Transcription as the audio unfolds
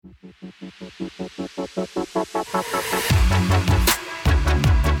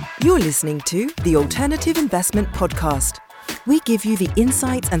You're listening to the Alternative Investment Podcast. We give you the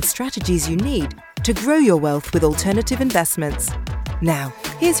insights and strategies you need to grow your wealth with alternative investments. Now,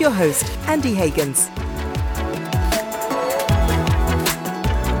 here's your host, Andy Hagans.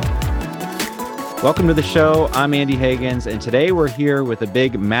 Welcome to the show. I'm Andy Hagans, and today we're here with a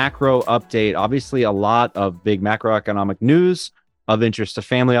big macro update. Obviously, a lot of big macroeconomic news of interest to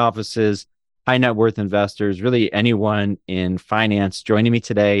family offices, high net worth investors, really anyone in finance. Joining me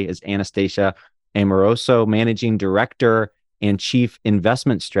today is Anastasia Amoroso, Managing Director and Chief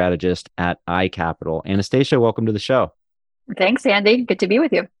Investment Strategist at iCapital. Anastasia, welcome to the show. Thanks, Andy. Good to be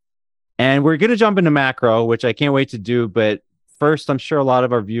with you. And we're going to jump into macro, which I can't wait to do. But first, I'm sure a lot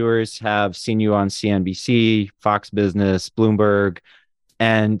of our viewers have seen you on CNBC, Fox Business, Bloomberg,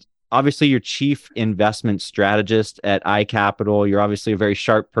 and obviously you're Chief Investment Strategist at iCapital. You're obviously a very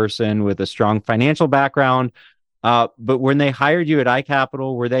sharp person with a strong financial background. But when they hired you at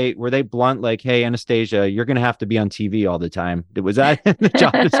iCapital, were they blunt, like, "Hey, Anastasia, you're going to have to be on TV all the time"? Was that in the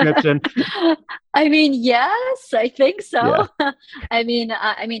job description? I mean, yes, I think so. Yeah. I mean,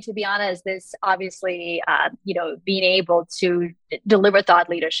 to be honest, this obviously, being able to deliver thought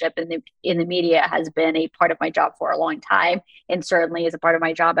leadership in the media has been a part of my job for a long time, and certainly is a part of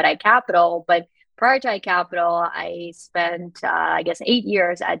my job at iCapital. But prior to iCapital, I spent, 8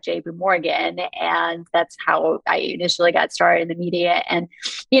 years at JP Morgan, and that's how I initially got started in the media. And,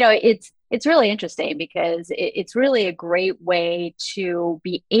 it's really interesting because it's really a great way to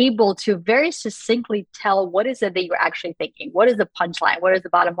be able to very succinctly tell what is it that you're actually thinking. What is the punchline? What is the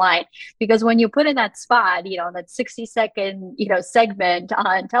bottom line? Because when you put in that spot, that 60-second, segment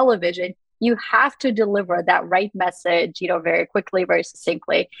on television, you have to deliver that right message, very quickly, very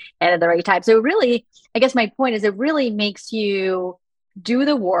succinctly, and at the right time. So really, I guess my point is it really makes you do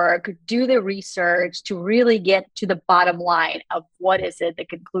the work, do the research to really get to the bottom line of what is it the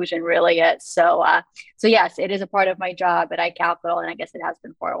conclusion really is. So yes, it is a part of my job at iCapital, and I guess it has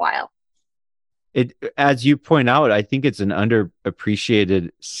been for a while. As you point out, I think it's an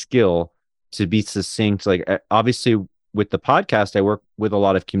underappreciated skill to be succinct. Like, obviously, with the podcast, I work with a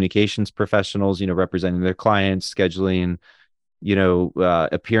lot of communications professionals, representing their clients, scheduling,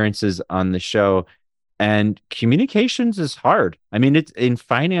 appearances on the show. And communications is hard. I mean, it's in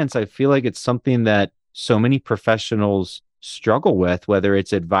finance, I feel like it's something that so many professionals struggle with, whether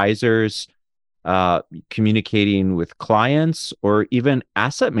it's advisors, communicating with clients, or even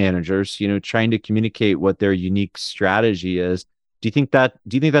asset managers, trying to communicate what their unique strategy is. Do you think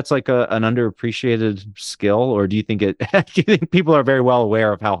that's like an underappreciated skill, or do you think people are very well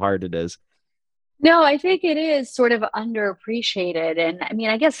aware of how hard it is? No, I think it is sort of underappreciated. And I mean,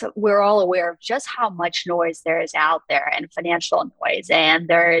 I guess we're all aware of just how much noise there is out there, and financial noise. And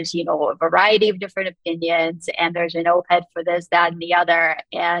there's, a variety of different opinions, and there's an op-ed for this, that, and the other.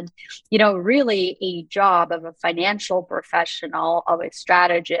 And, really a job of a financial professional, of a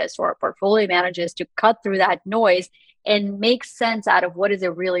strategist or a portfolio manager, is to cut through that noise and make sense out of what is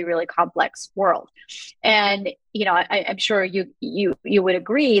a really, really complex world. And, I'm sure you would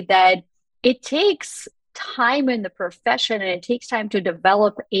agree that it takes time in the profession, and it takes time to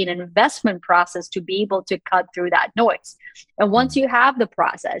develop an investment process to be able to cut through that noise. And once you have the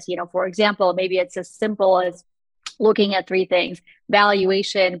process, for example, maybe it's as simple as looking at three things: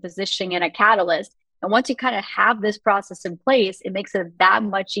 valuation, positioning, and a catalyst. And once you kind of have this process in place, it makes it that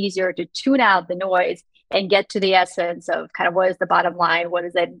much easier to tune out the noise and get to the essence of kind of what is the bottom line, what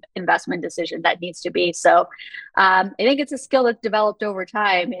is that investment decision that needs to be. So I think it's a skill that's developed over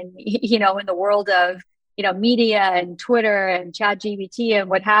time. And, in the world of, media and Twitter and ChatGPT and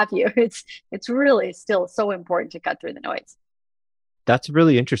what have you, it's really still so important to cut through the noise. That's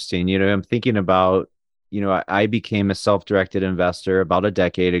really interesting. I'm thinking about, I became a self-directed investor about a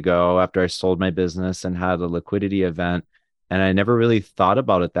decade ago after I sold my business and had a liquidity event. And I never really thought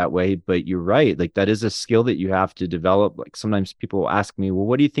about it that way, but you're right. Like, that is a skill that you have to develop. Like, sometimes people will ask me, "Well,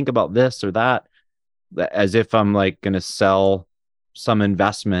 what do you think about this or that?" As if I'm like going to sell some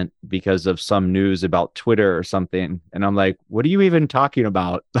investment because of some news about Twitter or something. And I'm like, what are you even talking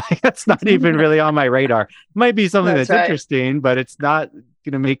about? Like, that's not even really on my radar. It might be something that's right. Interesting, but it's not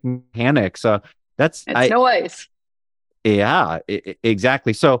going to make me panic. So it's noise. Yeah,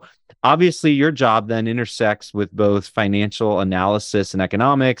 exactly. So obviously your job then intersects with both financial analysis and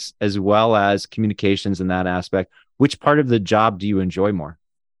economics, as well as communications in that aspect. Which part of the job do you enjoy more?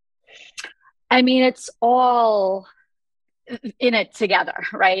 I mean, it's all in it together,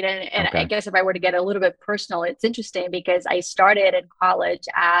 right? And okay. I guess if I were to get a little bit personal, it's interesting because I started in college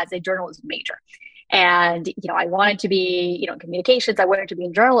as a journalism major. And, I wanted to be, in communications. I wanted to be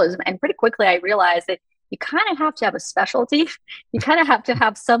in journalism. And pretty quickly I realized that you kind of have to have a specialty. You kind of have to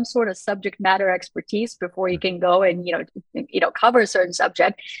have some sort of subject matter expertise before you can go and, cover a certain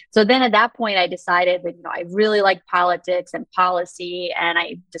subject. So then at that point, I decided that, I really like politics and policy, and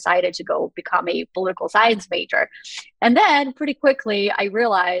I decided to go become a political science major. And then pretty quickly, I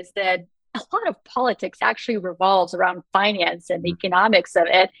realized that a lot of politics actually revolves around finance and the economics of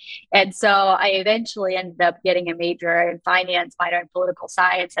it. And so I eventually ended up getting a major in finance, minor in political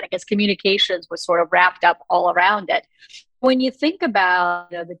science, and I guess communications was sort of wrapped up all around it. When you think about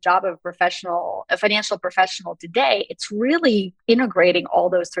the job of a financial professional today, it's really integrating all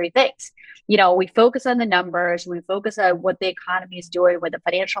those three things. We focus on the numbers, we focus on what the economy is doing, what the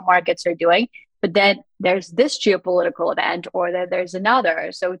financial markets are doing, but then there's this geopolitical event, or then there's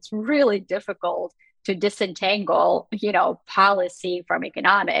another. So it's really difficult to disentangle, policy from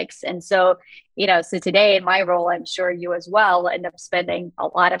economics. And so, so today in my role, I'm sure you as well end up spending a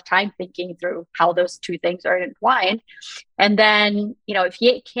lot of time thinking through how those two things are entwined. And then, if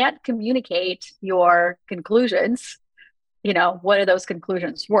you can't communicate your conclusions, what are those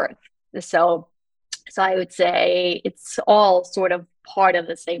conclusions worth? So I would say it's all sort of part of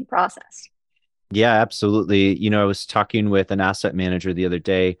the same process. Yeah, absolutely. I was talking with an asset manager the other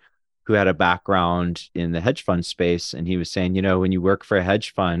day who had a background in the hedge fund space. And he was saying, when you work for a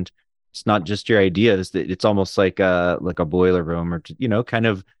hedge fund, it's not just your ideas, that it's almost like a boiler room, or, kind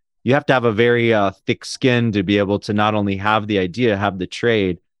of, you have to have a very thick skin to be able to not only have the idea, have the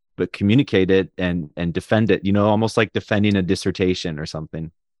trade, but communicate it and defend it, almost like defending a dissertation or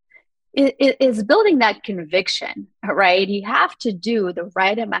something. It is building that conviction, right? You have to do the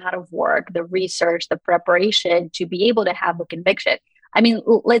right amount of work, the research, the preparation to be able to have the conviction. I mean,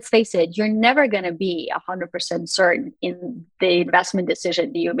 let's face it, you're never going to be 100% certain in the investment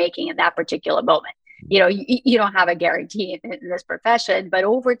decision that you're making in that particular moment. You don't have a guarantee in this profession, but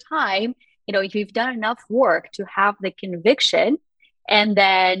over time, if you've done enough work to have the conviction, and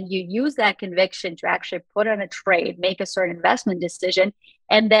then you use that conviction to actually put on a trade, make a certain investment decision,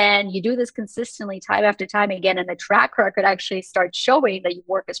 and then you do this consistently time after time again, and the track record actually starts showing that your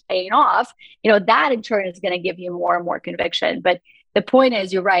work is paying off, that in turn is going to give you more and more conviction. But the point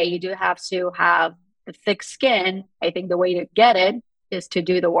is, you're right, you do have to have the thick skin. I think the way to get it is to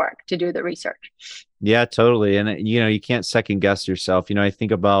do the work, to do the research. Yeah, totally. And, you can't second guess yourself. I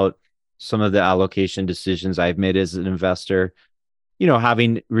think about some of the allocation decisions I've made as an investor,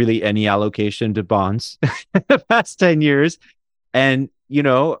 having really any allocation to bonds the past 10 years. And,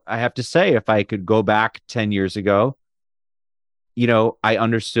 I have to say, if I could go back 10 years ago, I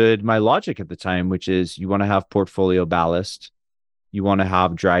understood my logic at the time, which is you want to have portfolio ballast, you want to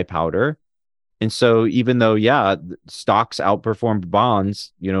have dry powder. And so even though, stocks outperformed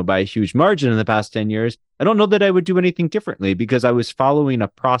bonds, by a huge margin in the past 10 years, I don't know that I would do anything differently because I was following a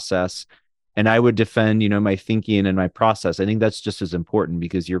process. And I would defend, my thinking and my process. I think that's just as important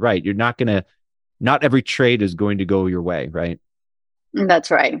because you're right. Not every trade is going to go your way, right?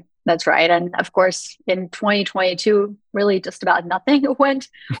 That's right. That's right. And of course, in 2022, really just about nothing went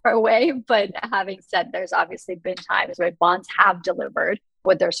our way. But having said, there's obviously been times where bonds have delivered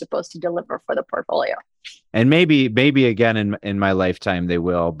what they're supposed to deliver for the portfolio. And maybe again in my lifetime they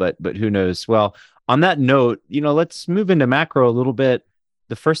will, but who knows? Well, on that note, let's move into macro a little bit.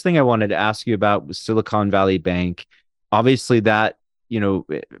 The first thing I wanted to ask you about was Silicon Valley Bank. Obviously that,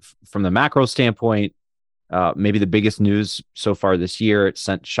 from the macro standpoint, maybe the biggest news so far this year. It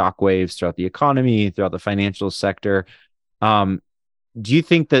sent shockwaves throughout the economy, throughout the financial sector. Do you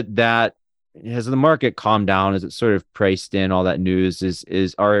think that has the market calmed down? Is it sort of priced in all that news?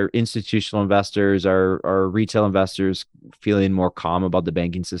 Is our institutional investors, our retail investors feeling more calm about the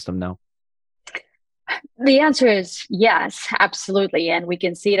banking system now? The answer is yes, absolutely. And we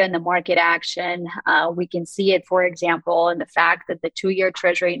can see it in the market action. We can see it, for example, in the fact that the 2-year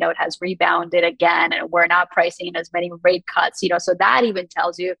Treasury note has rebounded again, and we're not pricing in as many rate cuts. So that even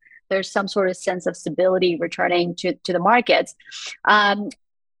tells you there's some sort of sense of stability returning to the markets.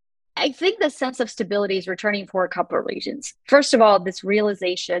 I think the sense of stability is returning for a couple of reasons. First of all, this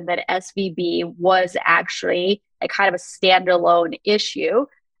realization that SVB was actually a kind of a standalone issue.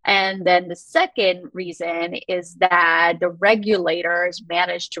 And then the second reason is that the regulators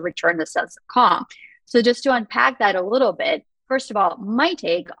managed to return the sense of calm. So just to unpack that a little bit, first of all, my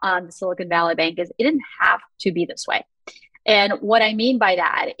take on the Silicon Valley Bank is it didn't have to be this way. And what I mean by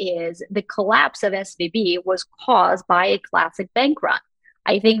that is the collapse of SVB was caused by a classic bank run.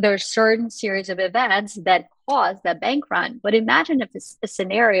 I think there's certain series of events that caused that bank run. But imagine if it's a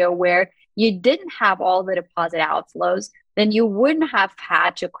scenario where you didn't have all the deposit outflows, then you wouldn't have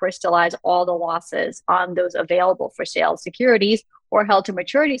had to crystallize all the losses on those available for sale securities or held to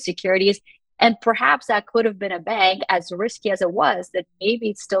maturity securities. And perhaps that could have been a bank, as risky as it was, that maybe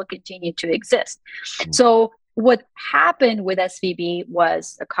it still continued to exist. So what happened with SVB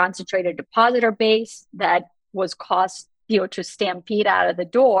was a concentrated depositor base that was caused, to stampede out of the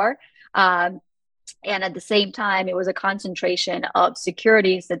door. And at the same time, it was a concentration of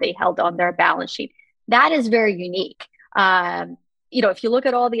securities that they held on their balance sheet. That is very unique. If you look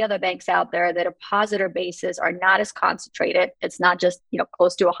at all the other banks out there, the depositor bases are not as concentrated. It's not just,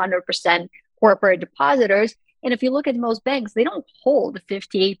 close to 100% corporate depositors. And if you look at most banks, they don't hold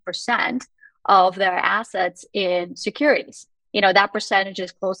 58% of their assets in securities. That percentage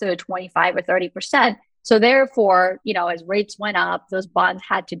is closer to 25 or 30%. So therefore, as rates went up, those bonds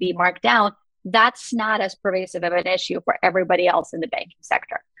had to be marked down. That's not as pervasive of an issue for everybody else in the banking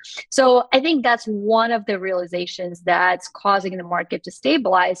sector. So I think that's one of the realizations that's causing the market to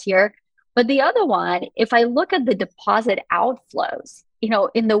stabilize here. But the other one, if I look at the deposit outflows,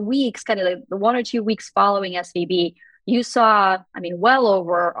 in the weeks, kind of the 1 or 2 weeks following SVB, you saw, well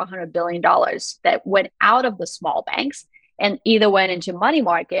over $100 billion that went out of the small banks and either went into money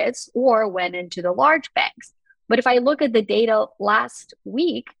markets or went into the large banks. But if I look at the data last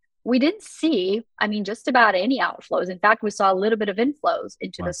week, we didn't see, just about any outflows. In fact, we saw a little bit of inflows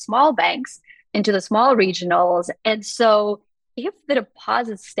into the small banks, into the small regionals. And so if the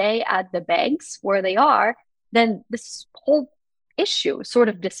deposits stay at the banks where they are, then this whole issue sort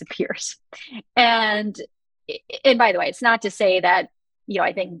of disappears. And by the way, it's not to say that,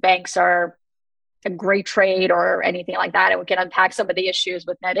 I think banks are a great trade or anything like that. And we can unpack some of the issues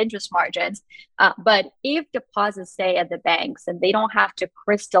with net interest margins. But if deposits stay at the banks and they don't have to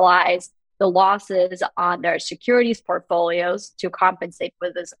crystallize the losses on their securities portfolios to compensate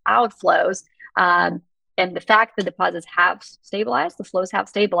for those outflows, and the fact that deposits have stabilized, the flows have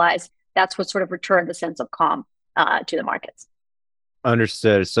stabilized, that's what sort of returned a sense of calm to the markets.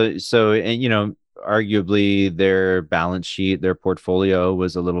 Understood. So, and arguably their balance sheet, their portfolio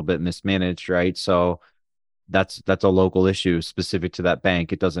was a little bit mismanaged, right? So that's a local issue specific to that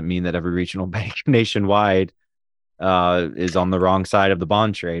bank. It doesn't mean that every regional bank nationwide is on the wrong side of the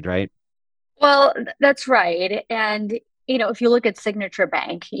bond trade, right? Well, that's right. And if you look at Signature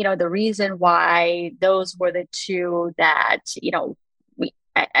Bank, the reason why those were the two that,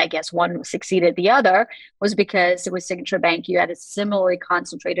 I guess one succeeded the other was because with Signature Bank, you had a similarly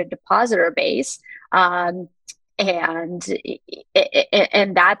concentrated depositor base. And that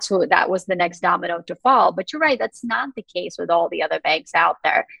was the next domino to fall. But you're right, that's not the case with all the other banks out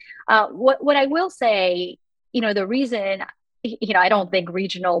there. What I will say, the reason, I don't think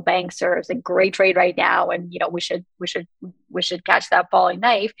regional banks are a great trade right now, and we should catch that falling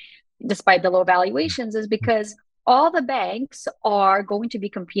knife despite the low valuations, is because all the banks are going to be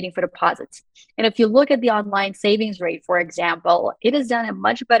competing for deposits. And if you look at the online savings rate, for example, it has done a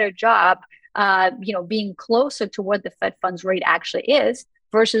much better job, being closer to what the Fed funds rate actually is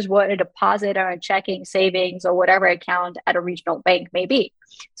versus what a deposit or a checking, savings, or whatever account at a regional bank may be.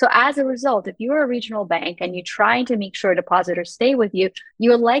 So as a result, if you're a regional bank and you're trying to make sure depositors stay with you,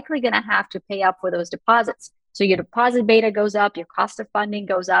 you're likely going to have to pay up for those deposits. So your deposit beta goes up, your cost of funding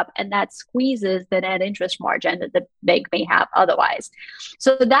goes up, and that squeezes the net interest margin that the bank may have otherwise.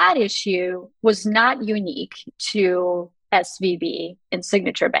 So that issue was not unique to SVB and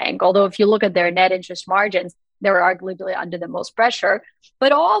Signature Bank, although if you look at their net interest margins, they're arguably under the most pressure.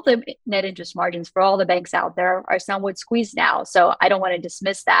 But all the net interest margins for all the banks out there are somewhat squeezed now. So I don't want to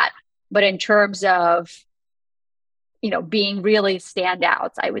dismiss that. But in terms of being really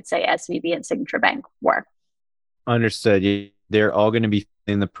standouts, I would say SVB and Signature Bank were. Understood. They're all going to be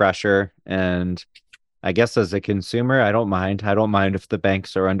feeling the pressure. And I guess as a consumer, I don't mind. I don't mind if the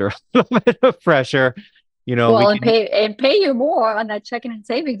banks are under a little bit of pressure. Pay you more on that checking and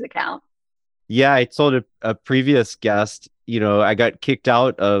savings account. Yeah, I told a previous guest, I got kicked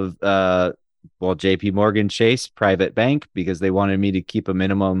out of JP Morgan Chase private bank because they wanted me to keep a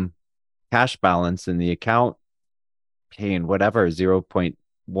minimum cash balance in the account, paying whatever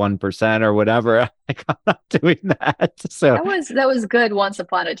 0.1% or whatever. Like, I'm not doing that. So that was good once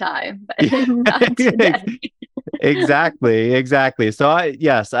upon a time, but not today. Exactly. So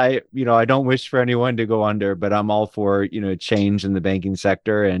I don't wish for anyone to go under, but I'm all for, change in the banking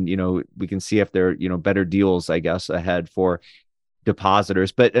sector. And, we can see if there are, better deals, I guess, ahead for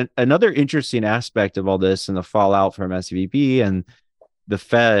depositors. But another interesting aspect of all this and the fallout from SVB and the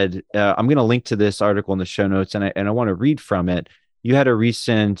Fed, I'm going to link to this article in the show notes, and I want to read from it. You had a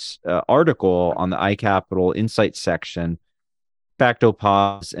recent article on the iCapital Insights section, Facto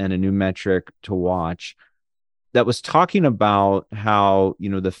Pause and a new metric to watch, that was talking about how,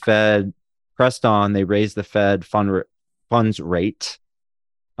 the Fed pressed on, they raised the Fed funds rate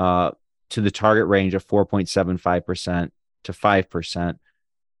to the target range of 4.75% to 5%.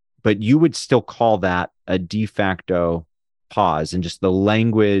 But you would still call that a de facto pause. And just the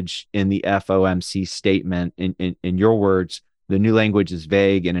language in the FOMC statement, in your words, the new language is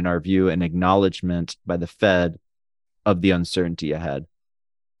vague and, in our view, an acknowledgement by the Fed of the uncertainty ahead.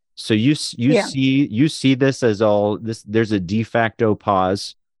 So you see this as all this. There's a de facto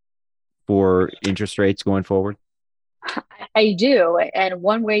pause for interest rates going forward. I do. And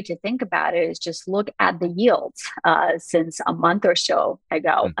one way to think about it is just look at the yields since a month or so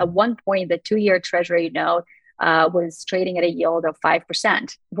ago. Mm-hmm. At one point, the 2-year Treasury note was trading at a yield of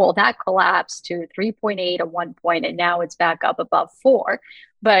 5%. Well, that collapsed to 3.8 at one point, and now it's back up above 4.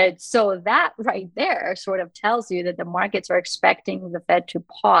 But so that right there sort of tells you that the markets are expecting the Fed to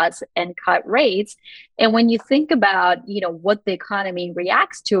pause and cut rates. And when you think about, what the economy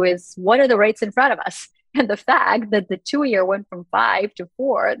reacts to is what are the rates in front of us? And the fact that the 2-year went from 5 to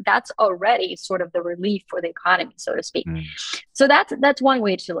 4, that's already sort of the relief for the economy, so to speak. Mm. So that's one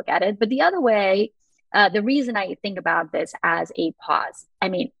way to look at it. But the other way, the reason I think about this as a pause, I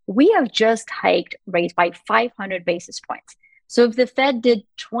mean, we have just hiked rates by 500 basis points. So if the Fed did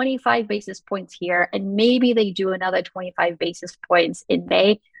 25 basis points here, and maybe they do another 25 basis points in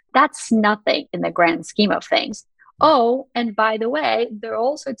May, that's nothing in the grand scheme of things. Oh, and by the way, they're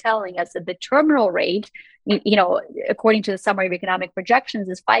also telling us that the terminal rate, according to the summary of economic projections,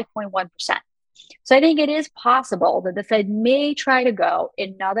 is 5.1%. So I think it is possible that the Fed may try to go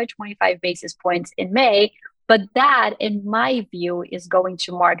another 25 basis points in May, but that, in my view, is going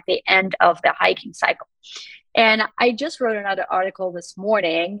to mark the end of the hiking cycle. And I just wrote another article this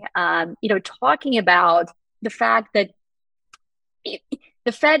morning, talking about the fact that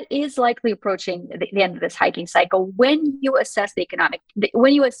the Fed is likely approaching the end of this hiking cycle when you assess the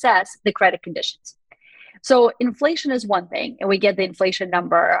credit conditions. So inflation is one thing, and we get the inflation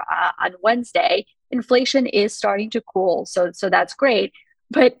number on Wednesday. Inflation is starting to cool, so that's great.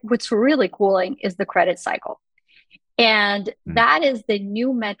 But what's really cooling is the credit cycle. And that is the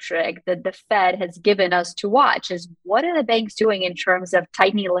new metric that the Fed has given us to watch, is what are the banks doing in terms of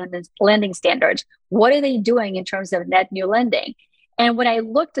tightening lending standards? What are they doing in terms of net new lending? And when I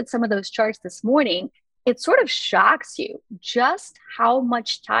looked at some of those charts this morning, it sort of shocks you just how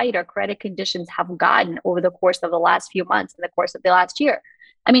much tighter credit conditions have gotten over the course of the last few months, in the course of the last year.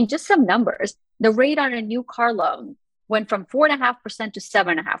 I mean, just some numbers. The rate on a new car loan went from 4.5% to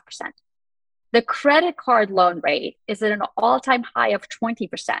 7.5%. The credit card loan rate is at an all-time high of 20%.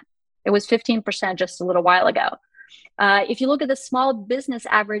 It was 15% just a little while ago. If you look at the small business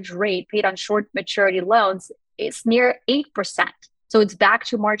average rate paid on short maturity loans, it's near 8%. So it's back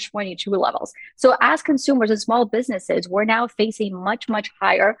to March 22 levels. So as consumers and small businesses, we're now facing much, much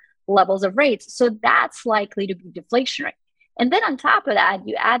higher levels of rates. So that's likely to be deflationary. And then on top of that,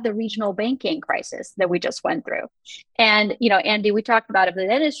 you add the regional banking crisis that we just went through. And, Andy, we talked about if the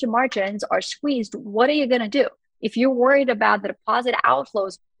net interest margins are squeezed, what are you going to do? If you're worried about the deposit outflows,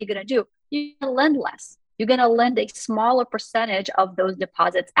 what are you going to do? You're going to lend less. You're going to lend a smaller percentage of those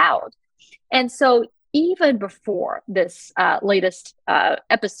deposits out. And so even before this latest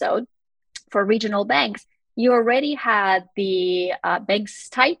episode for regional banks, you already had the banks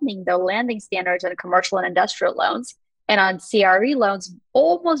tightening their lending standards on commercial and industrial loans, and on CRE loans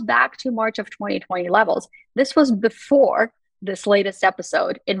almost back to March of 2020 levels. This was before this latest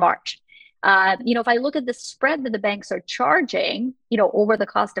episode in March. If I look at the spread that the banks are charging, over the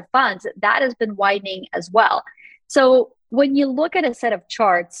cost of funds, that has been widening as well. So when you look at a set of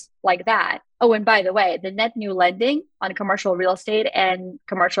charts like that, oh, and by the way, the net new lending on commercial real estate and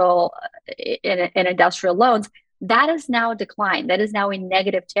commercial and industrial loans, that is now declined. That is now in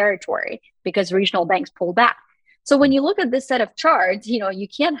negative territory because regional banks pulled back. So when you look at this set of charts, you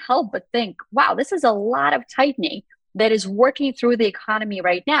can't help but think, wow, this is a lot of tightening that is working through the economy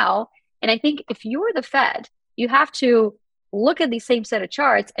right now. And I think if you were the Fed, you have to look at the same set of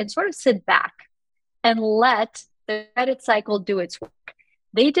charts and sort of sit back and let the credit cycle do its work.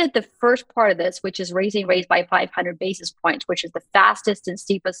 They did the first part of this, which is raising rates by 500 basis points, which is the fastest and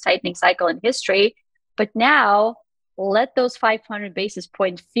steepest tightening cycle in history. But now let those 500 basis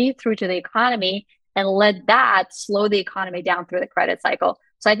points feed through to the economy and let that slow the economy down through the credit cycle.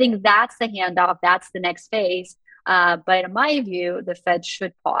 So I think that's the handoff. That's the next phase. But in my view, the Fed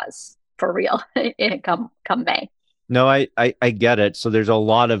should pause for real come May. No, I get it. So there's a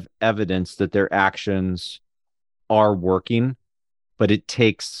lot of evidence that their actions are working, but it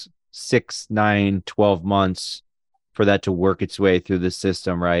takes 6, 9, 12 months for that to work its way through the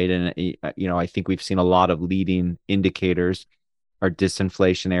system, right? And, I think we've seen a lot of leading indicators are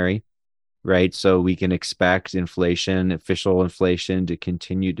disinflationary. right? So we can expect inflation, official inflation, to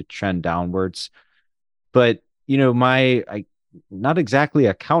continue to trend downwards. But, not exactly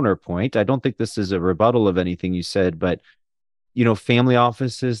a counterpoint. I don't think this is a rebuttal of anything you said, but, family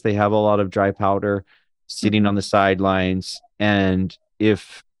offices, they have a lot of dry powder sitting on the sidelines. And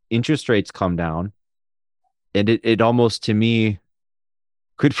if interest rates come down, and it almost to me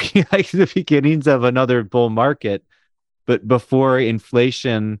could be like the beginnings of another bull market, but before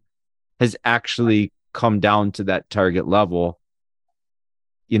inflation has actually come down to that target level,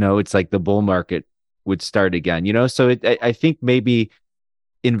 it's like the bull market would start again, So I think maybe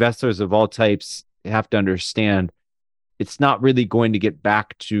investors of all types have to understand it's not really going to get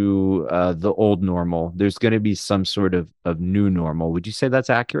back to the old normal. There's going to be some sort of new normal. Would you say that's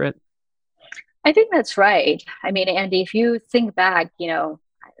accurate? I think that's right. I mean, Andy, if you think back,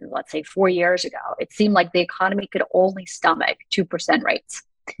 let's say 4 years ago, it seemed like the economy could only stomach 2% rates.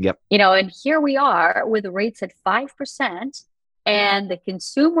 Yep. And here we are with rates at 5%, and the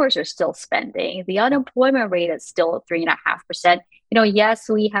consumers are still spending. The unemployment rate is still at 3.5%. Yes,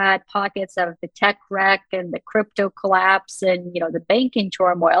 we had pockets of the tech wreck and the crypto collapse and, the banking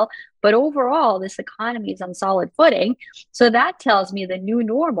turmoil, but overall, this economy is on solid footing. So that tells me the new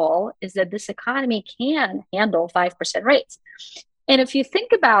normal is that this economy can handle 5% rates. And if you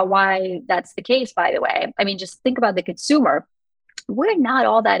think about why that's the case, by the way, I mean, just think about the consumer. We're not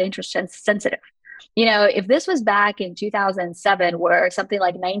all that interest sensitive. If this was back in 2007, where something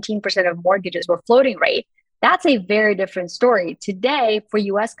like 19% of mortgages were floating rate, that's a very different story. Today, for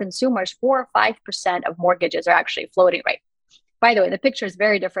US consumers, 4 or 5% of mortgages are actually floating rate. By the way, the picture is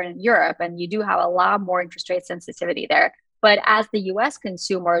very different in Europe, and you do have a lot more interest rate sensitivity there. But as the US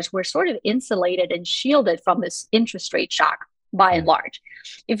consumers, we're sort of insulated and shielded from this interest rate shock by and large.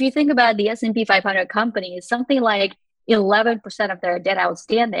 If you think about the S&P 500 companies, something like 11% of their debt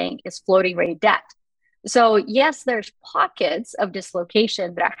outstanding is floating rate debt. So yes, there's pockets of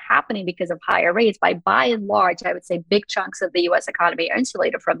dislocation that are happening because of higher rates. By and large, I would say big chunks of the US economy are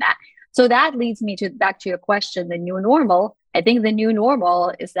insulated from that. So that leads me back to your question, the new normal. I think the new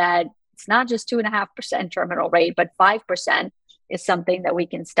normal is that it's not just 2.5% terminal rate, but 5% is something that we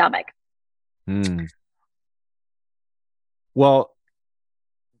can stomach. Well,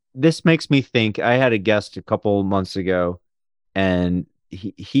 this makes me think. I had a guest a couple months ago, and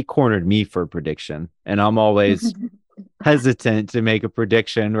he cornered me for a prediction, and I'm always hesitant to make a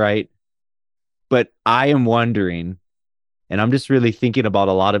prediction, right? But I am wondering, and I'm just really thinking about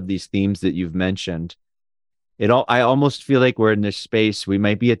a lot of these themes that you've mentioned. I almost feel like we're in this space. We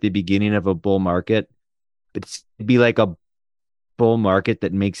might be at the beginning of a bull market, but it'd be like a bull market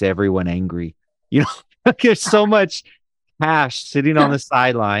that makes everyone angry. There's so much cash sitting on the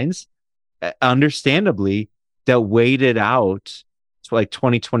sidelines, understandably, that waited out to like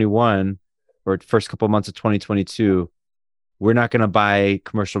 2021 or first couple of months of 2022. We're not going to buy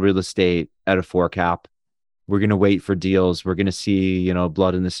commercial real estate at a 4 cap. We're going to wait for deals. We're going to see,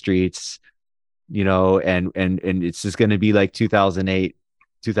 blood in the streets, and it's just going to be like 2008,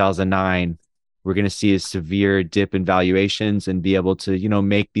 2009. We're going to see a severe dip in valuations and be able to,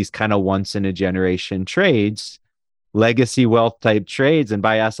 make these kind of once in a generation trades, legacy wealth type trades, and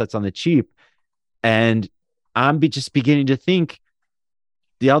buy assets on the cheap. And I'm just beginning to think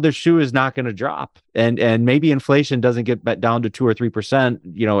the other shoe is not going to drop, and maybe inflation doesn't get down to 2 or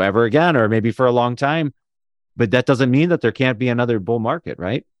 3%, ever again, or maybe for a long time. But that doesn't mean that there can't be another bull market,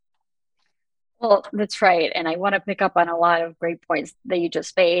 right? Well, that's right. And I want to pick up on a lot of great points that you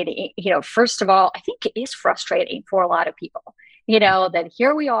just made. First of all, I think it is frustrating for a lot of people, that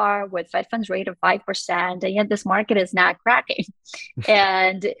here we are with Fed funds rate of 5%, and yet this market is not cracking.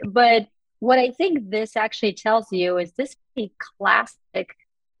 But what I think this actually tells you is this is a classic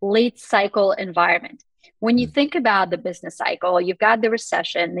late cycle environment. When you think about the business cycle, you've got the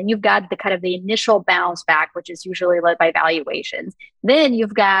recession, then you've got the kind of the initial bounce back, which is usually led by valuations. Then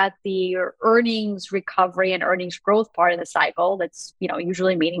you've got the earnings recovery and earnings growth part of the cycle that's,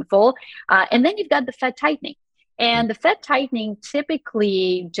 usually meaningful. And then you've got the Fed tightening. And the Fed tightening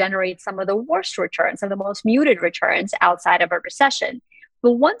typically generates some of the worst returns, some of the most muted returns outside of a recession.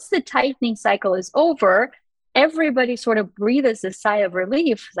 But once the tightening cycle is over, everybody sort of breathes a sigh of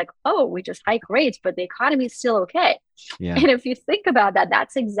relief, like, oh, we just hike rates, but the economy is still okay. Yeah. And if you think about that,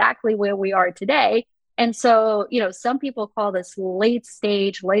 that's exactly where we are today. And so, some people call this late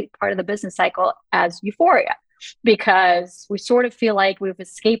part of the business cycle as euphoria, because we sort of feel like we've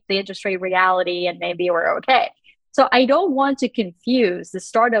escaped the interest rate reality and maybe we're okay. So I don't want to confuse the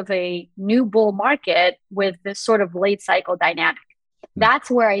start of a new bull market with this sort of late cycle dynamic. That's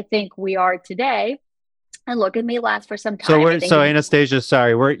where I think we are today. And look, it may last for some So time. I we're think so Anastasia,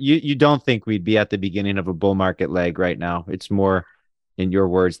 sorry, you don't think we'd be at the beginning of a bull market leg right now. It's more, in your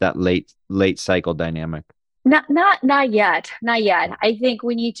words, that late cycle dynamic. not yet, not yet. I think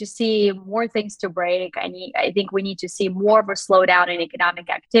we need to see more things to break. I think we need to see more of a slowdown in economic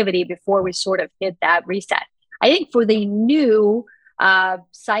activity before we sort of hit that reset. I think for the new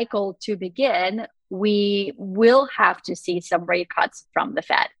cycle to begin, we will have to see some rate cuts from the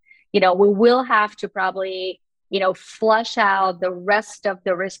Fed. We will have to probably, flush out the rest of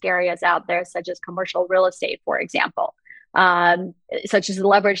the risk areas out there, such as commercial real estate, for example, such as the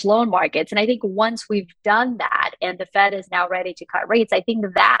leveraged loan markets. And I think once we've done that and the Fed is now ready to cut rates, I think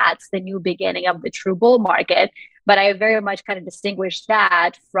that's the new beginning of the true bull market. But I very much kind of distinguish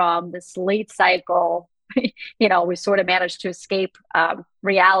that from this late cycle. We sort of managed to escape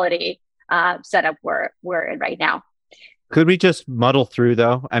reality setup we're in right now. Could we just muddle through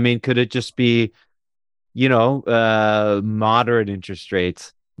though? I mean, could it just be, moderate interest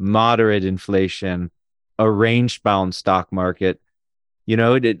rates, moderate inflation, a range bound stock market?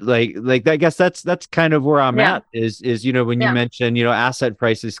 Like I guess that's kind of where I'm Yeah. at is when you Yeah. mention, asset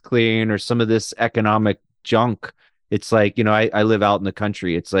prices clearing or some of this economic junk, it's like, I live out in the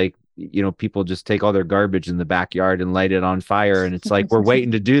country. It's like, people just take all their garbage in the backyard and light it on fire. And it's like, we're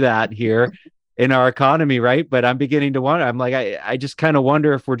waiting to do that here in our economy, right? But I'm beginning to wonder, I'm like, I just kind of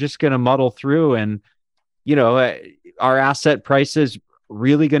wonder if we're just going to muddle through and, are asset prices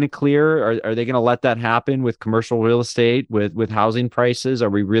really going to clear? Are they going to let that happen with commercial real estate, with housing prices? Are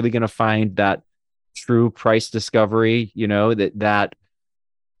we really going to find that true price discovery? It's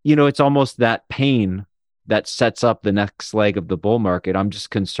almost that pain that sets up the next leg of the bull market. I'm just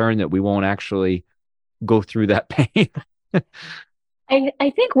concerned that we won't actually go through that pain.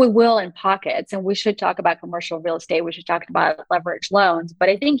 I think we will in pockets, and we should talk about commercial real estate. We should talk about leverage loans, but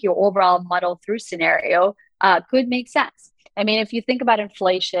I think your overall muddle through scenario could make sense. I mean, if you think about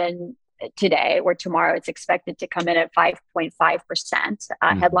inflation today or tomorrow, it's expected to come in at 5.5%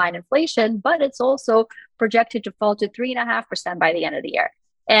 headline inflation, but it's also projected to fall to 3.5% by the end of the year.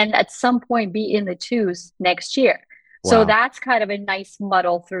 And at some point be in the twos next year. Wow. So that's kind of a nice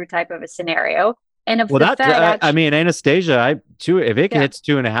muddle through type of a scenario. And if the Fed I mean, Anastasia, if it hits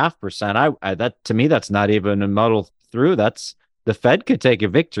 2.5%, that to me, that's not even a muddle through. That's the Fed could take a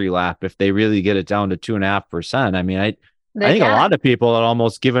victory lap if they really get it down to 2.5%. I mean, I think a lot of people had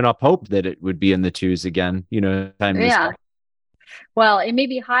almost given up hope that it would be in the twos again. Well, it may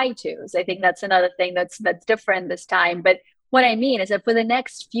be high twos. I think that's another thing that's different this time. But what I mean is that for the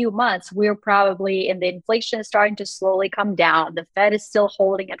next few months, we're probably, and the inflation is starting to slowly come down. The Fed is still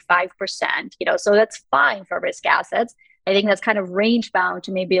holding at 5%, so that's fine for risk assets. I think that's kind of range bound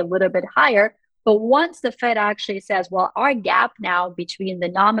to maybe a little bit higher. But once the Fed actually says, well, our gap now between the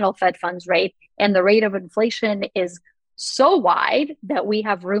nominal Fed funds rate and the rate of inflation is so wide that we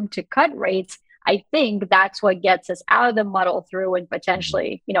have room to cut rates, I think that's what gets us out of the muddle through and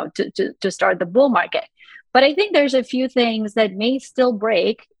potentially, to start the bull market. But I think there's a few things that may still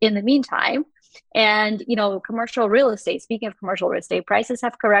break in the meantime. And, commercial real estate, speaking of commercial real estate, prices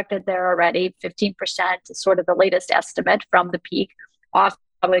have corrected there already. 15% is sort of the latest estimate from the peak, off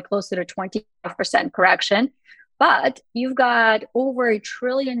probably closer to 25% correction. But you've got over $1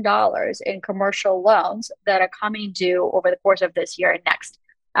 trillion in commercial loans that are coming due over the course of this year and next,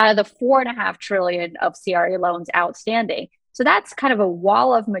 out of the $4.5 trillion of CRE loans outstanding. So that's kind of a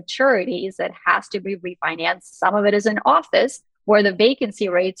wall of maturities that has to be refinanced. Some of it is in office where the vacancy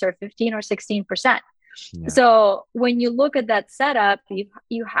rates are 15 or 16%. Yeah. So when you look at that setup,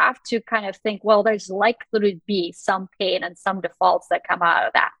 you have to kind of think, well, there's likely to be some pain and some defaults that come out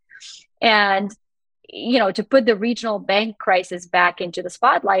of that. And, to put the regional bank crisis back into the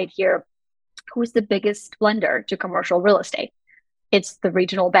spotlight here, who's the biggest lender to commercial real estate? It's the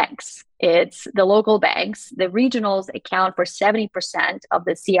regional banks. It's the local banks. The regionals account for 70% of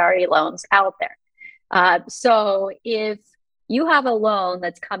the CRE loans out there. So if you have a loan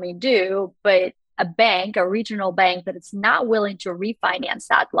that's coming due, but a regional bank that is not willing to refinance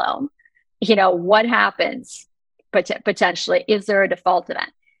that loan, what happens potentially? Is there a default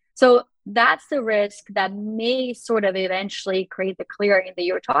event? So that's the risk that may sort of eventually create the clearing that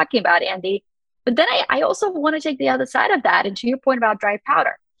you were talking about, Andy. But then I also want to take the other side of that, and to your point about dry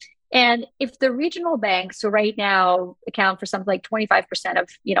powder. And if the regional banks, who right now account for something like 25% of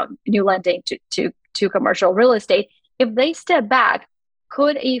new lending to commercial real estate, if they step back,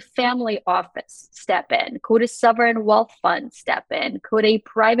 could a family office step in? Could a sovereign wealth fund step in? Could a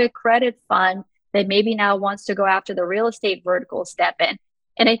private credit fund that maybe now wants to go after the real estate vertical step in?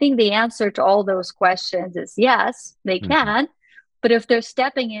 And I think the answer to all those questions is yes, they can. But if they're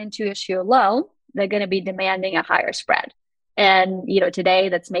stepping in to issue a loan, they're going to be demanding a higher spread. And, today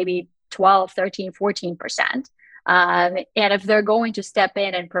that's maybe 12, 13, 14%. And if they're going to step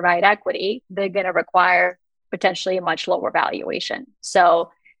in and provide equity, they're going to require potentially a much lower valuation.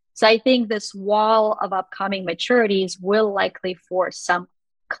 So I think this wall of upcoming maturities will likely force some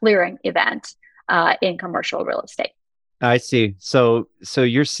clearing event in commercial real estate. I see. So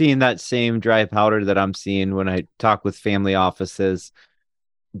you're seeing that same dry powder that I'm seeing when I talk with family offices,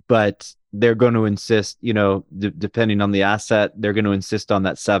 but they're going to insist, depending on the asset, they're going to insist on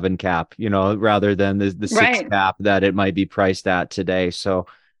that 7 cap, rather than the 6 Right. cap that it might be priced at today. So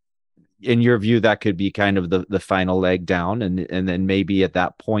in your view, that could be kind of the final leg down. And then maybe at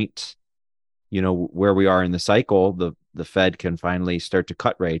that point, where we are in the cycle, the Fed can finally start to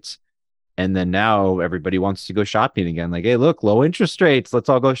cut rates. And then now everybody wants to go shopping again. Like, hey, look, low interest rates. Let's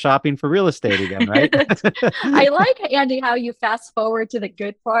all go shopping for real estate again, right? I like, Andy, how you fast forward to the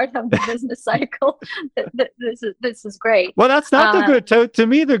good part of the business cycle. This is great. Well, that's not the good. To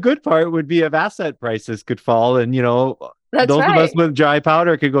me, the good part would be if asset prices could fall, and those of us with dry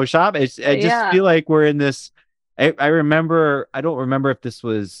powder could go shop. I just feel like we're in this. I remember. I don't remember if this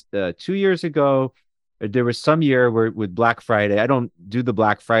was 2 years ago. There was some year where with Black Friday, I don't do the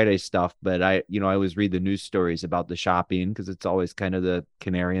Black Friday stuff, but I always read the news stories about the shopping because it's always kind of the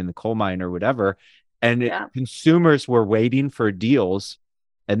canary in the coal mine or whatever. And consumers were waiting for deals.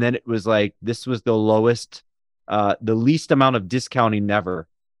 And then it was like, this was the lowest, the least amount of discounting ever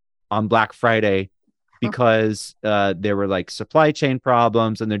on Black Friday because there were like supply chain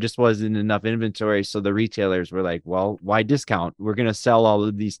problems and there just wasn't enough inventory. So the retailers were like, well, why discount? We're going to sell all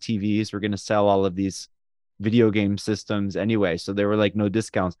of these TVs. We're going to sell all of these video game systems anyway. So there were like no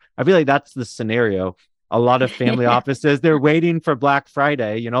discounts. I feel like that's the scenario. A lot of family offices, they're waiting for Black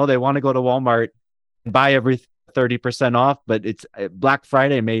Friday. They want to go to Walmart and buy every 30% off, but it's Black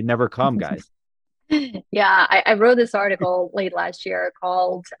Friday may never come, guys. Yeah, I wrote this article late last year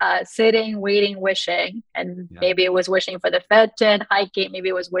called Sitting, Waiting, Wishing. And maybe it was wishing for the Fed to hike it. Maybe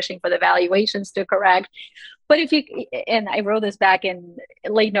it was wishing for the valuations to correct. But and I wrote this back in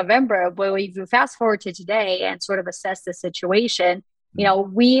late November, but if you fast forward to today and sort of assess the situation, I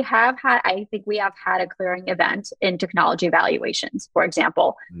think we have had a clearing event in technology valuations. For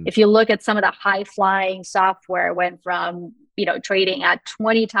example, if you look at some of the high flying software went from, trading at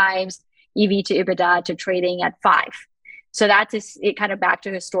 20 times EV to EBITDA to trading at 5. So that's it kind of back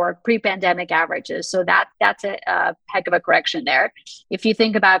to historic pre-pandemic averages. So that's a heck of a correction there. If you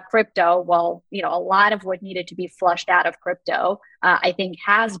think about crypto, well, a lot of what needed to be flushed out of crypto, I think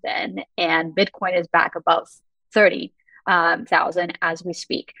has been, and Bitcoin is back above 30,000 as we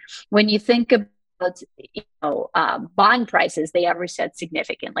speak. When you think about, bond prices, they have reset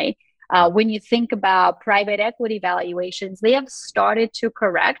significantly. When you think about private equity valuations, they have started to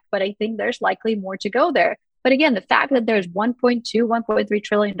correct, but I think there's likely more to go there. But again, the fact that there's $1.3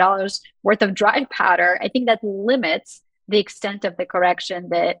 trillion worth of dry powder, I think that limits the extent of the correction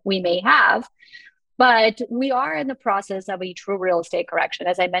that we may have. But we are in the process of a true real estate correction.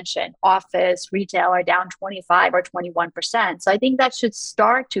 As I mentioned, office, retail are down 25 or 21%. So I think that should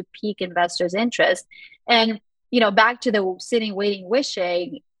start to pique investors' interest. And, back to the sitting, waiting,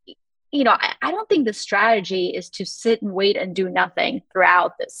 wishing, I don't think the strategy is to sit and wait and do nothing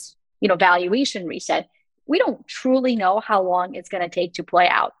throughout this, valuation reset. We don't truly know how long it's going to take to play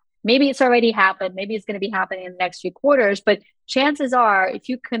out. Maybe it's already happened. Maybe it's going to be happening in the next few quarters. But chances are, if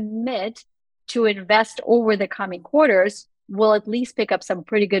you commit to invest over the coming quarters, we'll at least pick up some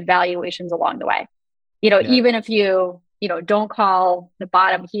pretty good valuations along the way. Even if you, don't call the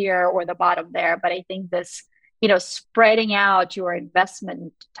bottom here or the bottom there. But I think this, spreading out your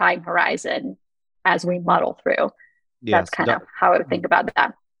investment time horizon as we muddle through. That's kind of how I would think about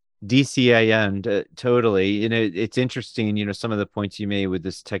that. DCIN, totally. It's interesting, some of the points you made with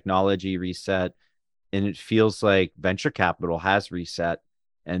this technology reset, and it feels like venture capital has reset.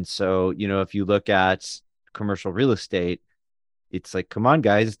 And so, if you look at commercial real estate, it's like, come on,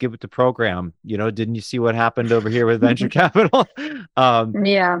 guys, give it the program. Didn't you see what happened over here with venture capital?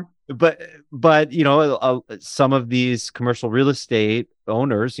 Yeah. But some of these commercial real estate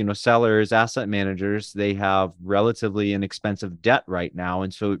owners, sellers, asset managers, they have relatively inexpensive debt right now,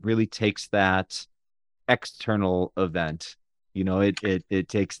 and so it really takes that external event. It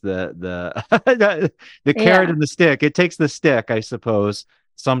takes the the carrot and the stick. It takes the stick, I suppose,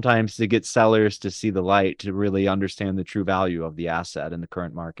 sometimes to get sellers to see the light, to really understand the true value of the asset in the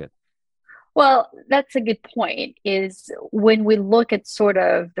current market. Well, that's a good point. Is when we look at sort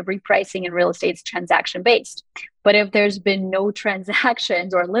of the repricing in real estate, it's transaction based. But if there's been no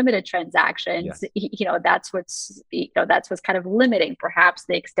transactions or limited transactions, Yes. that's what's kind of limiting perhaps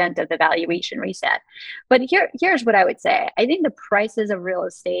the extent of the valuation reset. But here's what I would say. I think the prices of real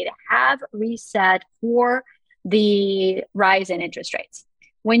estate have reset for the rise in interest rates.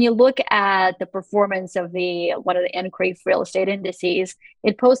 When you look at the performance of the one of the NCREIF real estate indices,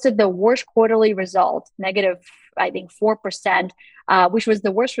 it posted the worst quarterly result, negative, I think, 4%, which was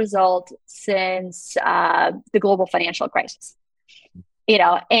the worst result since the global financial crisis.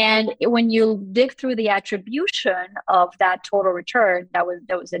 And when you dig through the attribution of that total return, that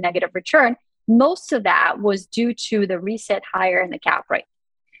was a negative return. Most of that was due to the reset higher in the cap rate.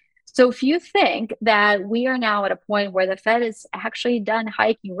 So if you think that we are now at a point where the Fed is actually done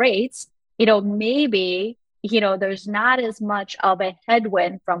hiking rates, maybe, there's not as much of a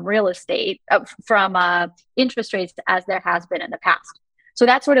headwind from real estate, from interest rates as there has been in the past. So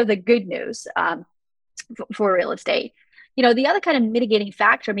that's sort of the good news for real estate. The other kind of mitigating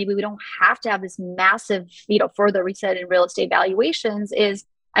factor, maybe we don't have to have this massive, further reset in real estate valuations is,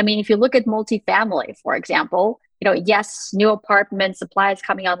 I mean, if you look at multifamily, for example, yes, new apartment supply is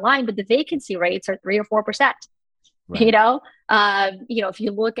coming online, but the vacancy rates are 3 or 4%. Right. If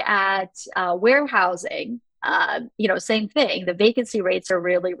you look at warehousing, same thing. The vacancy rates are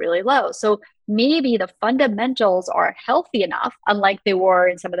really, really low. So maybe the fundamentals are healthy enough, unlike they were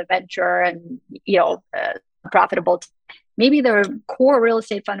in some of the venture and profitable. Maybe the core real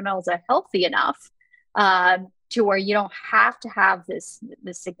estate fundamentals are healthy enough to where you don't have to have this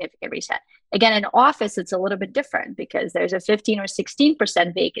significant reset. Again, in office, it's a little bit different because there's a 15 or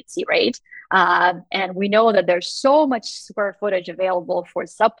 16% vacancy rate. And we know that there's so much square footage available for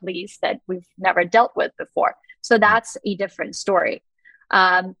sublease that we've never dealt with before. So that's a different story.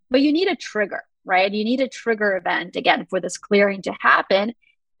 But you need a trigger, right? You need a trigger event, again, for this clearing to happen.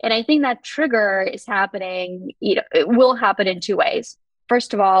 And I think that trigger is happening, it will happen in two ways.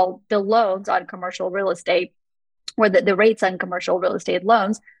 First of all, the loans on commercial real estate, or the rates on commercial real estate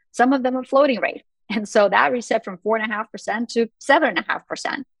loans, some of them are floating rate. And so that reset from 4.5% to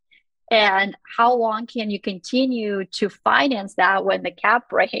 7.5%. And how long can you continue to finance that when the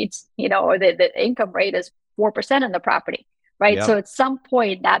cap rate, or the income rate is 4% in the property, right? Yep. So at some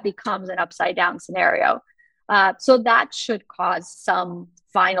point that becomes an upside down scenario. So that should cause some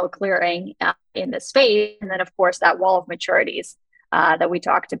final clearing in the space. And then, of course, that wall of maturities that we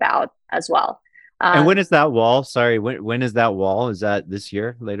talked about as well. And when is that wall? Sorry, when is that wall? Is that this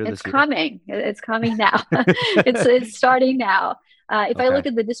year, later this year? It's coming now. It's starting now. If I Okay. look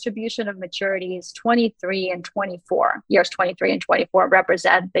at the distribution of maturities, 23 and 24, years 23 and 24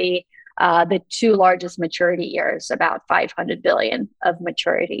 represent the two largest maturity years, about 500 billion of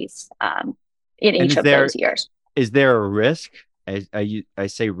maturities in each of those years. Is there a risk? I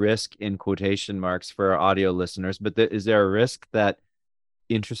say risk in quotation marks for our audio listeners, but is there a risk that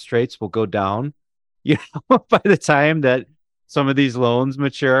interest rates will go down, by the time that some of these loans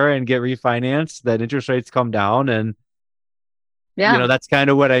mature and get refinanced, that interest rates come down? And that's kind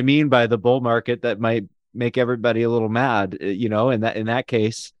of what I mean by the bull market that might make everybody a little mad. In that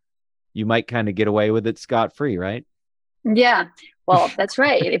case, you might kind of get away with it scot-free, right? Yeah, well, that's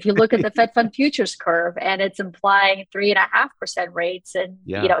right. If you look at the Fed Fund futures curve and it's implying 3.5% rates and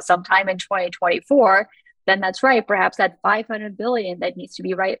sometime in 2024, then that's right. Perhaps that 500 billion that needs to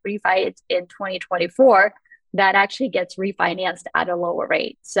be refinanced in 2024, that actually gets refinanced at a lower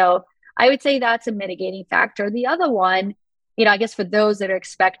rate. So I would say that's a mitigating factor. The other one, I guess for those that are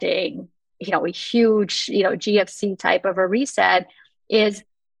expecting, a huge, GFC type of a reset, is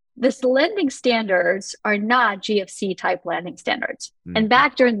this lending standards are not GFC type lending standards. Mm-hmm. And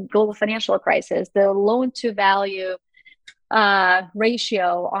back during the global financial crisis, the loan to value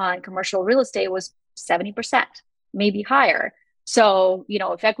ratio on commercial real estate was 70%, maybe higher. So,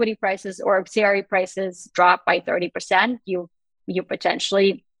 if equity prices or CRE prices drop by 30%, you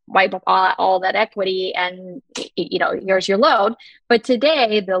potentially wipe up all that equity and, here's your loan. But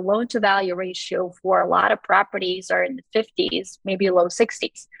today, the loan to value ratio for a lot of properties are in the 50s, maybe low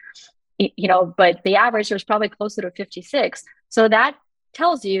 60s, but the average is probably closer to 56. So that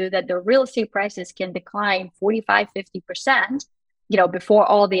tells you that the real estate prices can decline 45, 50%, before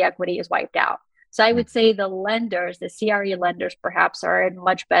all the equity is wiped out. So I would say the lenders, the CRE lenders, perhaps are in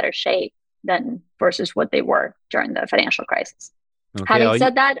much better shape than versus what they were during the financial crisis. Okay, having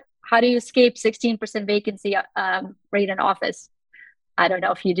said that, how do you escape 16% vacancy rate in office? I don't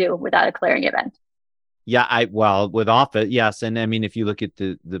know if you do without a clearing event. Yeah, with office, yes. And I mean, if you look at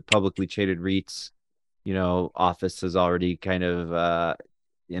the publicly traded REITs, office has already kind of,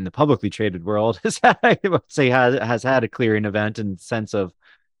 in the publicly traded world I would say has had a clearing event in sense of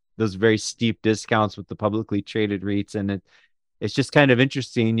those very steep discounts with the publicly traded REITs. And it's just kind of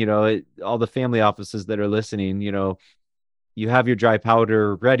interesting, all the family offices that are listening, you have your dry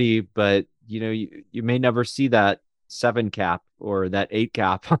powder ready, but you may never see that 7 cap or that 8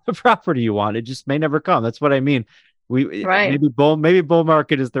 cap on the property you want. It just may never come. That's what I mean. Right. Maybe bull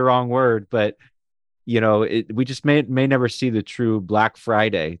market is the wrong word, but we just may never see the true Black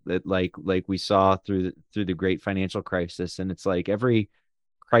Friday that like we saw through the great financial crisis. And it's like every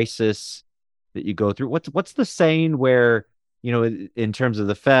crisis that you go through, what's the saying where, in terms of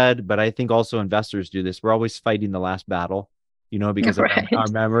the Fed, but I think also investors do this. We're always fighting the last battle, because of our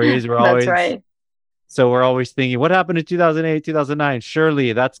Right. memories. That's right. We're always thinking, what happened in 2008, 2009?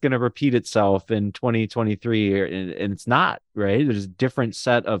 Surely that's going to repeat itself in 2023. And it's not, right? There's a different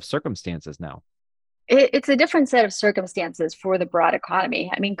set of circumstances now. It's a different set of circumstances for the broad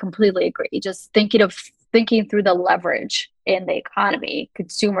economy. I mean, completely agree. Just thinking through the leverage in the economy,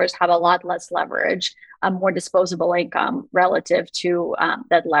 consumers have a lot less leverage, more disposable income relative to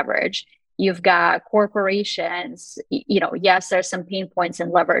that leverage. You've got corporations, yes, there's some pain points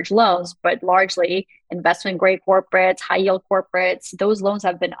in leverage loans, but largely investment grade corporates, high yield corporates, those loans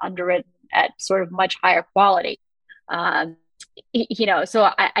have been underwritten at sort of much higher quality. Um,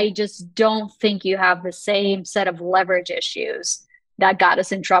 so I just don't think you have the same set of leverage issues that got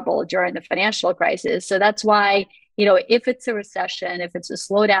us in trouble during the financial crisis. So that's why, if it's a recession, if it's a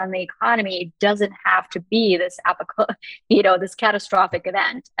slowdown in the economy, it doesn't have to be this this catastrophic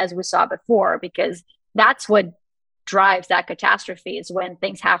event as we saw before, because that's what drives that catastrophe, is when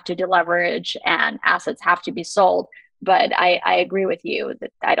things have to deleverage and assets have to be sold. But I agree with you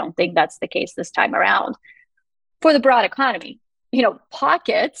that I don't think that's the case this time around for the broad economy.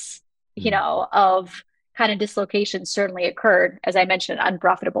 Pockets, of kind of dislocation certainly occurred, as I mentioned,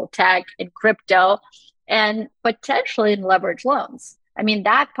 unprofitable tech and crypto, and potentially in leverage loans. I mean,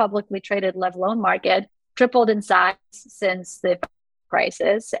 that publicly traded lev loan market tripled in size since the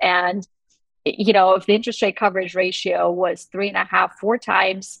crisis. And, if the interest rate coverage ratio was 3.5, 4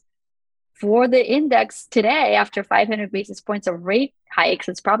 times for the index today, after 500 basis points of rate hikes,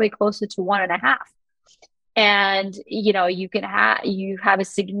 it's probably closer to 1.5. And you have a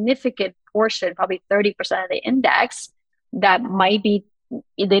significant portion, probably 30% of the index, that might be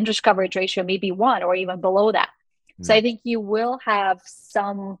the interest coverage ratio may be 1 or even below that. So I think you will have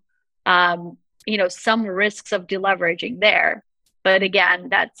some some risks of deleveraging there. But again,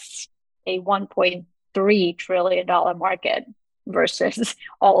 that's a $1.3 trillion market versus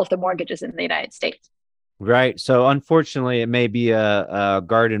all of the mortgages in the United States. Right. So unfortunately, it may be a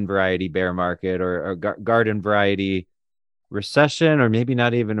garden variety bear market, or a garden variety recession, or maybe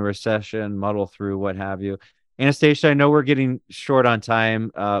not even a recession, muddle through, what have you. Anastasia, I know we're getting short on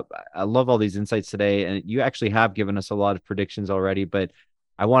time. I love all these insights today, and you actually have given us a lot of predictions already, but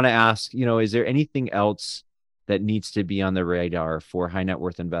I want to ask, is there anything else that needs to be on the radar for high net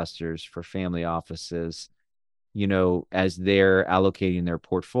worth investors, for family offices, as they're allocating their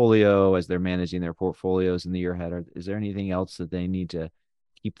portfolio, as they're managing their portfolios in the year ahead? Is there anything else that they need to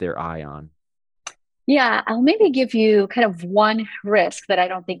keep their eye on? Yeah, I'll maybe give you kind of one risk that I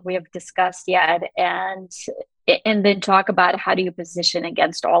don't think we have discussed yet, and then talk about how do you position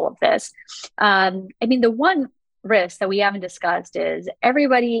against all of this. I mean, the one risk that we haven't discussed is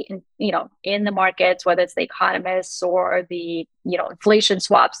everybody in the markets, whether it's the economists or the inflation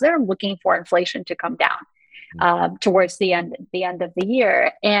swaps, they're looking for inflation to come down towards the end of the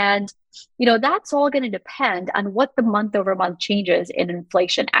year. And that's all going to depend on what the month over month changes in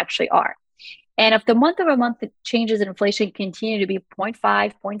inflation actually are. And if the month over month changes in inflation continue to be 0.5,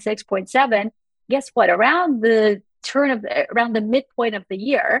 0.6, 0.7, guess what? Around the midpoint of the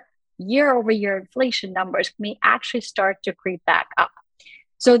year over year inflation numbers may actually start to creep back up.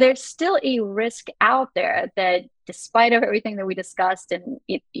 So there's still a risk out there that, despite of everything that we discussed and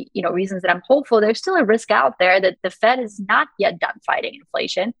reasons that I'm hopeful, there's still a risk out there that the Fed is not yet done fighting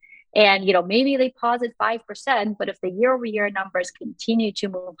inflation. And maybe they pause at 5%, but if the year over year numbers continue to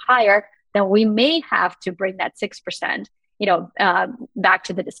move higher, then we may have to bring that 6%, back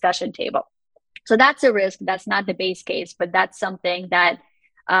to the discussion table. So that's a risk. That's not the base case, but that's something that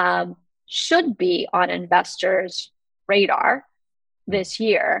should be on investors' radar this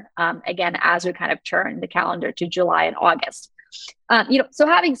year, again, as we kind of turn the calendar to July and August. So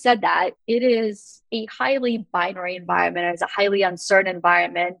having said that, it is a highly binary environment. It's a highly uncertain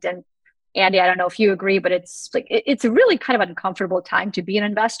environment. And Andy, I don't know if you agree, but it's a really kind of uncomfortable time to be an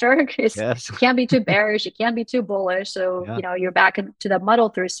investor. Yes. You can't be too bearish, you can't be too bullish. So, you're back into the muddle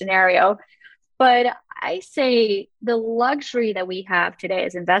through scenario. But I say the luxury that we have today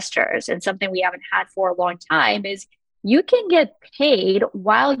as investors, and something we haven't had for a long time, is you can get paid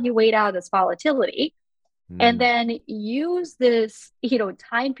while you wait out this volatility, and then use this,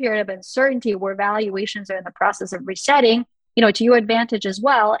 time period of uncertainty where valuations are in the process of resetting, to your advantage as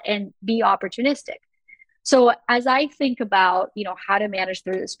well, and be opportunistic. So as I think about, how to manage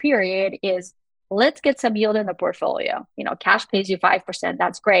through this period, is let's get some yield in the portfolio. Cash pays you 5%.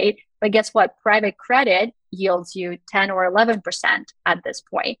 That's great. But guess what? Private credit yields you 10 or 11% at this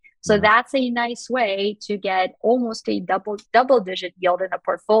point. So that's a nice way to get almost a double digit yield in a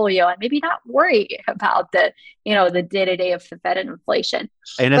portfolio, and maybe not worry about the day-to-day of the Fed and inflation.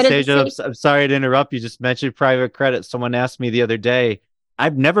 Anastasia, I'm sorry to interrupt. You just mentioned private credit. Someone asked me the other day,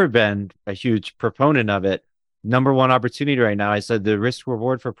 I've never been a huge proponent of it. Number one opportunity right now. I said the risk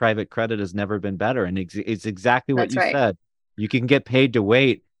reward for private credit has never been better. And it's exactly what you said. You can get paid to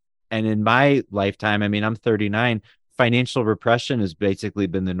wait. And in my lifetime, I'm 39, financial repression has basically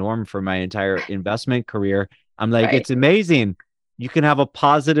been the norm for my entire investment career. I'm like, It's amazing. You can have a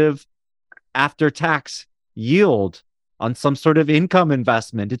positive after-tax yield on some sort of income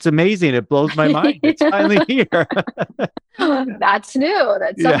investment. It's amazing. It blows my mind. It's finally here. That's new.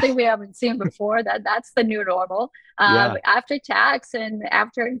 That's something we haven't seen before. That's the new normal. After tax and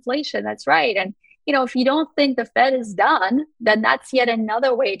after inflation. That's right. And if you don't think the Fed is done, then that's yet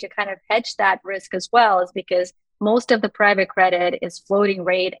another way to kind of hedge that risk as well, is because most of the private credit is floating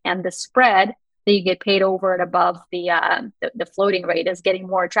rate, and the spread that you get paid over and above the floating rate is getting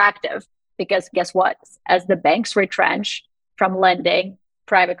more attractive, because guess what? As the banks retrench from lending,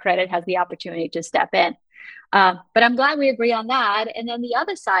 private credit has the opportunity to step in. But I'm glad we agree on that. And then the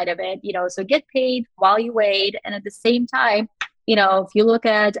other side of it, so get paid while you wait. And at the same time, if you look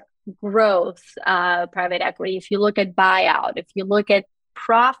at growth, private equity, if you look at buyout, if you look at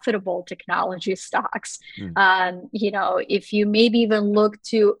profitable technology stocks, if you maybe even look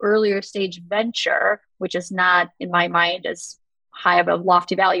to earlier stage venture, which is not, in my mind, as high of a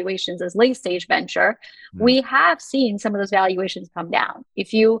lofty valuations as late stage venture, we have seen some of those valuations come down.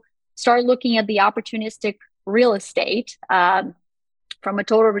 If you start looking at the opportunistic real estate, from a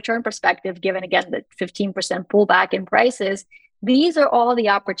total return perspective, given again the 15% pullback in prices, these are all the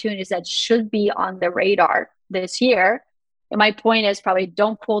opportunities that should be on the radar this year. And my point is, probably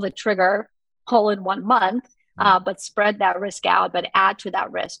don't pull the trigger all in 1 month, but spread that risk out, but add to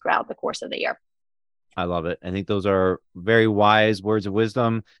that risk throughout the course of the year. I love it. I think those are very wise words of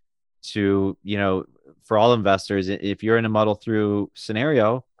wisdom to, for all investors. If you're in a muddle through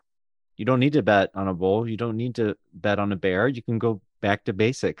scenario, you don't need to bet on a bull. You don't need to bet on a bear. You can go back to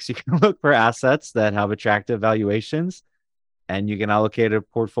basics. You can look for assets that have attractive valuations, and you can allocate a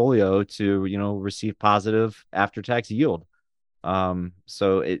portfolio to, receive positive after-tax yield.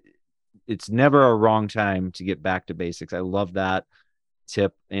 So it's never a wrong time to get back to basics. I love that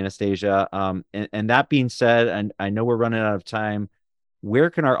tip, Anastasia. And that being said, and I know we're running out of time, where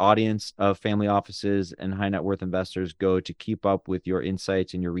can our audience of family offices and high net worth investors go to keep up with your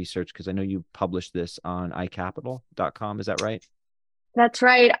insights and your research? Because I know you published this on iCapital.com. Is that right? That's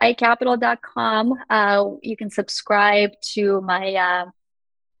right. iCapital.com. You can subscribe to my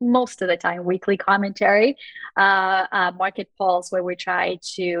most of the time weekly commentary, Market Pulse, where we try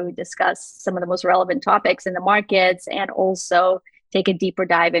to discuss some of the most relevant topics in the markets and also take a deeper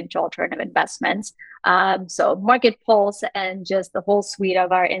dive into alternative investments. So Market Pulse and just the whole suite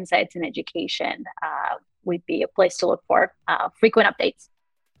of our insights and education would be a place to look for frequent updates.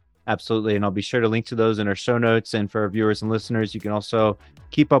 Absolutely. And I'll be sure to link to those in our show notes. And for our viewers and listeners, you can also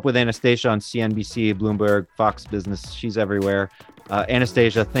keep up with Anastasia on CNBC, Bloomberg, Fox Business. She's everywhere.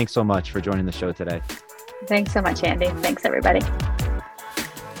 Anastasia, thanks so much for joining the show today. Thanks so much, Andy. Thanks, everybody.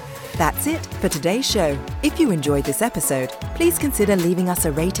 That's it for today's show. If you enjoyed this episode, please consider leaving us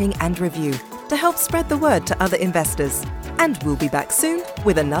a rating and review to help spread the word to other investors. And we'll be back soon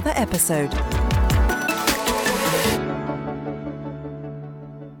with another episode.